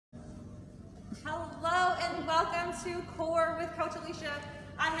Hello and welcome to Core with Coach Allisha.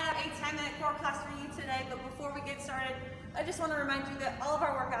 I have a 10-minute core class for you today, but before we get started, I just want to remind you that all of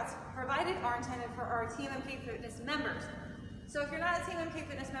our workouts provided are intended for our TMMKFitness members. So if you're not a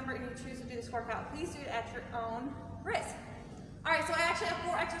TMMKFitness member and you choose to do this workout, please do it at your own risk. All right, so I actually have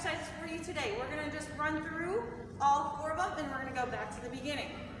 4 exercises for you today. We're going to just run through all 4 of them and we're going to go back to the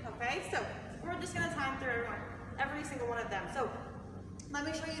beginning. Okay, so we're just going to time through every single one of them. So let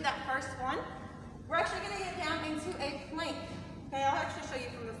me show you that first one. We're actually going to get down into a plank. Okay, I'll actually show you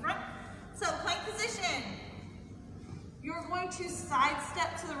from the front. So plank position. You're going to side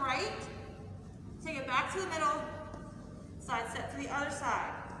step to the right, take it back to the middle, side step to the other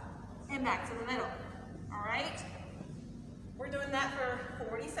side, and back to the middle. All right? We're doing that for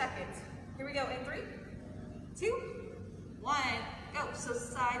 40 seconds. Here we go in 3, 2, 1, go. So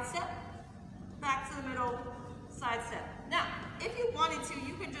side step, back to the middle, side step. Now, if you wanted to,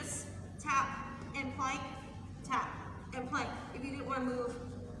 you could just tap and plank, tap and plank if you didn't want to move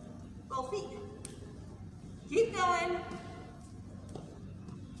both feet. Keep going.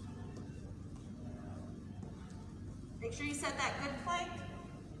 Make sure you set that good plank.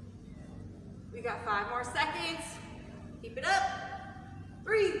 We got 5 more seconds. Keep it up.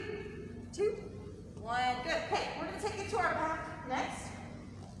 3, 2, 1. Good. Okay, we're going to take it to our back next.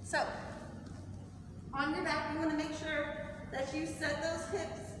 So, on your back, you want to make sure that you set those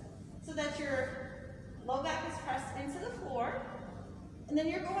hips so that your low back is pressed into the floor. And then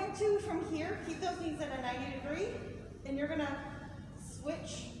you're going to, from here, keep those knees at a 90 degree, and you're going to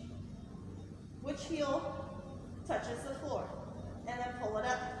switch which heel touches the floor, and then pull it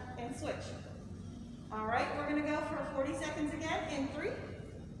up and switch. All right, we're going to go for 40 seconds again in 3,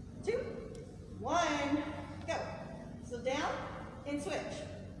 2, 1, go. So down and switch.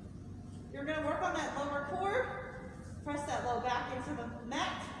 You're going to work on that lower core, press that low back into the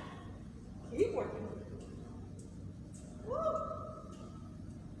mat. Keep working. Woo.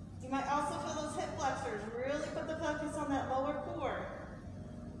 You might also feel those hip flexors. Really put the focus on that lower core.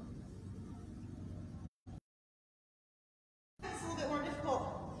 It's a little bit more difficult.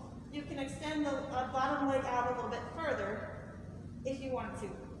 You can extend the bottom leg out a little bit further if you want to.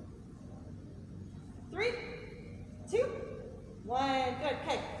 3, 2, 1. Good.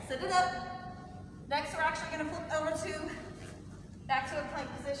 Okay, sit it up. Next, we're actually going to flip over to back to a plank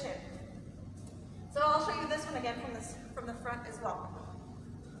position. So I'll show you this one again from the front as well.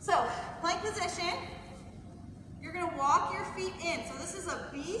 So plank position, you're going to walk your feet in. So this is a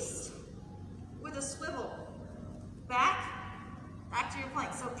beast with a swivel. Back to your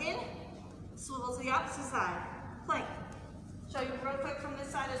plank. So in, swivel to the opposite side. Plank. Show you real quick from this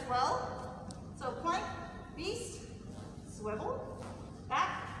side as well. So plank, beast, swivel,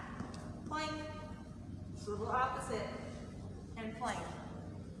 back, plank, swivel opposite, and plank.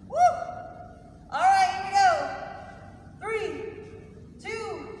 Woo! All right, here we go. 3, 2,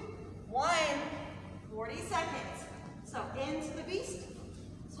 1, 40 seconds. So into the beast,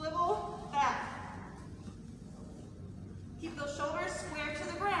 swivel, back. Keep those shoulders square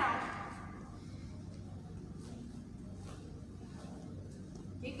to the ground.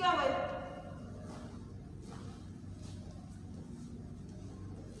 Keep going.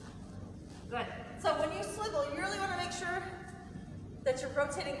 Good. So when you swivel, you really want to make sure that you're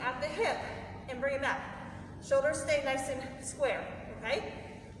rotating at the hip and bring it back. Shoulders stay nice and square, okay?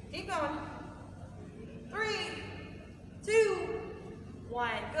 Keep going. 3, 2, 1.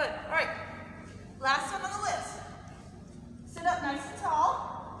 Good. All right. Last one on the list. Sit up nice and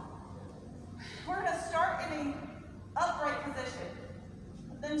tall. We're going to start in an upright position.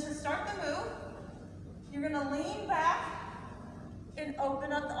 Then to start the move, you're going to lean back and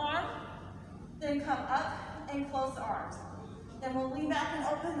open up the arm. Then come up and close the arms. Then we'll lean back and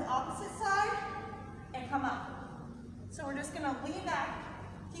open the opposite side and come up. So we're just going to lean back,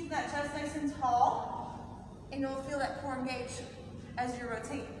 keep that chest nice and tall, and you'll feel that core engage as you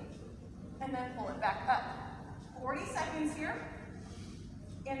rotate. And then pull it back up. 40 seconds here.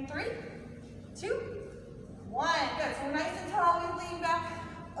 In 3, 2, 1. Good. So we're nice and tall. We lean back,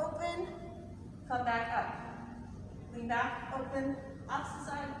 open, come back up. Lean back, open, opposite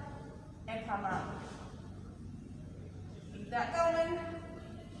side, and come up. Keep that going.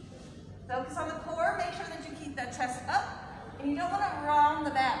 Focus on the core. Make sure that you keep that chest up. And you don't want to round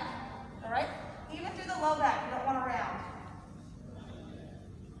the back. All right? Even through the low back, you don't want to round.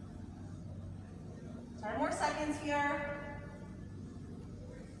 10 more seconds here.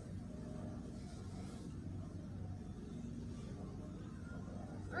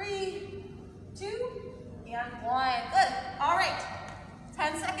 3, 2, and 1. Good. All right.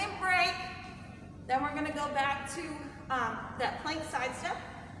 10-second break. Then we're going to go back to that plank side step.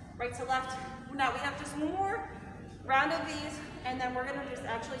 Right right to left. Now we have just one more round of these, and then we're gonna just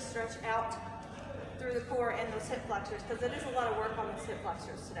actually stretch out through the core and those hip flexors, because it is a lot of work on those hip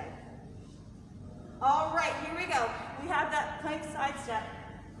flexors today. All right, here we go. We have that plank side step.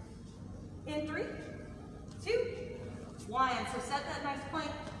 In 3, 2, 1. So set that nice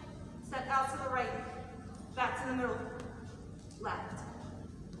plank, step out to the right, back to the middle, left.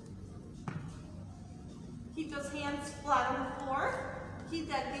 Keep those hands flat on the floor. Keep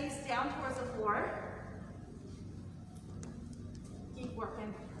that gaze down towards the floor. Keep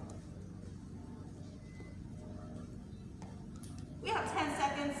working. We have 10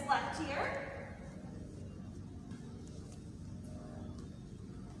 seconds left here.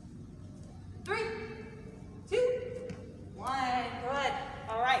 3, 2, 1. Good.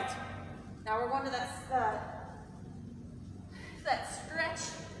 All right. Now we're going to that stretch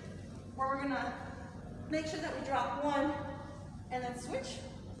where we're going to make sure that we drop 1 and then switch.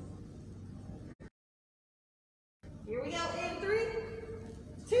 Here we go. In 3,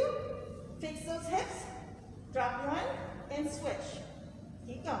 2. Fix those hips. Drop 1 and switch.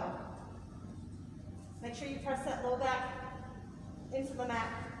 Keep going. Make sure you press that low back into the mat.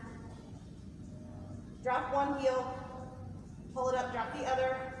 Drop 1 heel, pull it up, drop the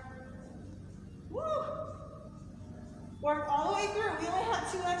other. Woo! Work all the way through. We only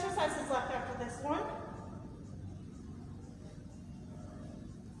have 2 exercises left after this one.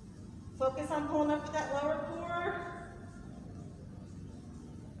 Focus on pulling up with that lower core.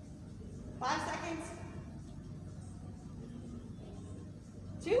 5 seconds.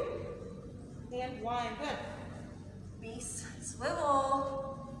 2 and 1. Good. Beast swivel.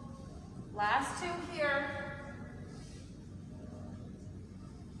 Last 2 here.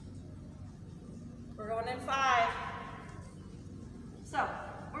 We're going in 5. So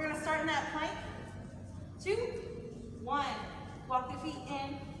we're going to start in that plank. 2, 1. Walk the feet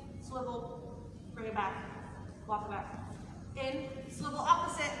in, swivel, bring it back. Walk it back. In, swivel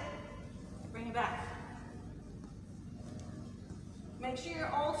opposite, bring it back. Make sure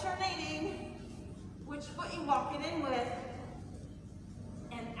you're alternating which foot you walk it in with,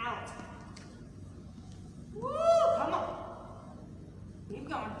 and out. Woo, come on. Keep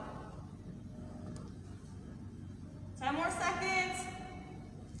going. 10 more seconds.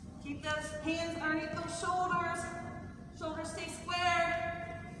 Keep those hands underneath those shoulders. Shoulders stay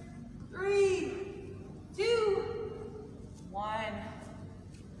square. 3, 2, 1.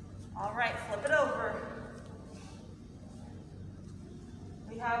 All right, flip it over.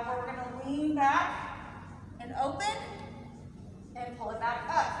 We have where we're gonna lean back and open and pull it back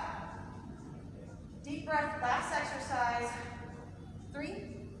up. Deep breath, last exercise. 3,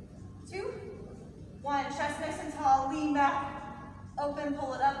 2, 1. Chest nice and tall, lean back, open,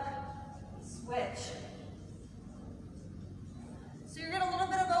 pull it up, switch. So you're getting a little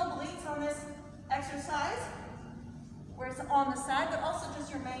bit of obliques on this exercise, where it's on the side, but also just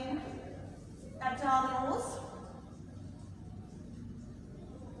your main abdominals.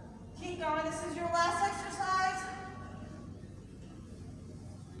 Keep going, this is your last exercise.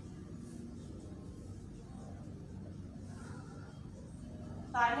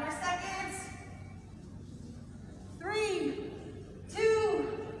 Five more seconds. 3, 2,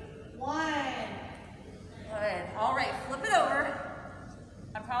 1. Good. All right, flip it over.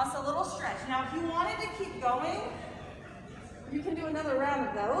 I promise a little stretch. Now, if you wanted to keep going, you can do another round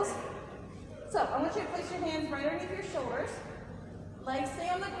of those. So I want you to place your hands right underneath your shoulders. Legs stay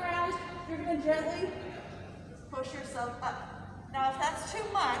on the ground. You're going to gently push yourself up. Now, if that's too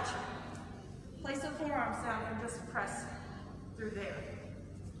much, place the forearms down and just press through there.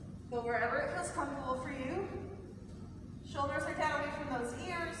 Go wherever it feels comfortable for you. Shoulders are down away from those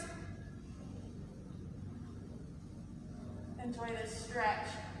ears. Enjoy this stretch.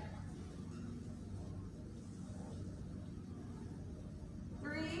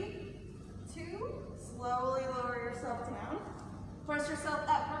 3, 2, slowly lower yourself down. Force yourself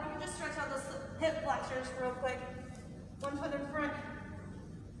up. We're going to just stretch out those hip flexors real quick. One foot in front.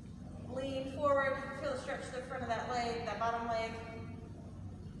 Lean forward. Feel the stretch to the front of that leg, that bottom leg.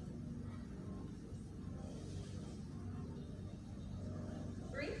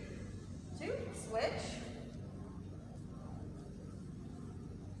 3, 2, switch.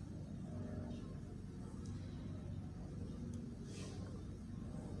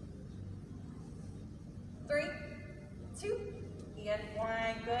 And 1,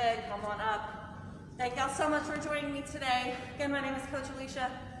 good, come on up. Thank y'all so much for joining me today. Again, my name is Coach Allisha.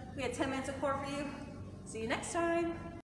 We had 10 minutes of core for you. See you next time.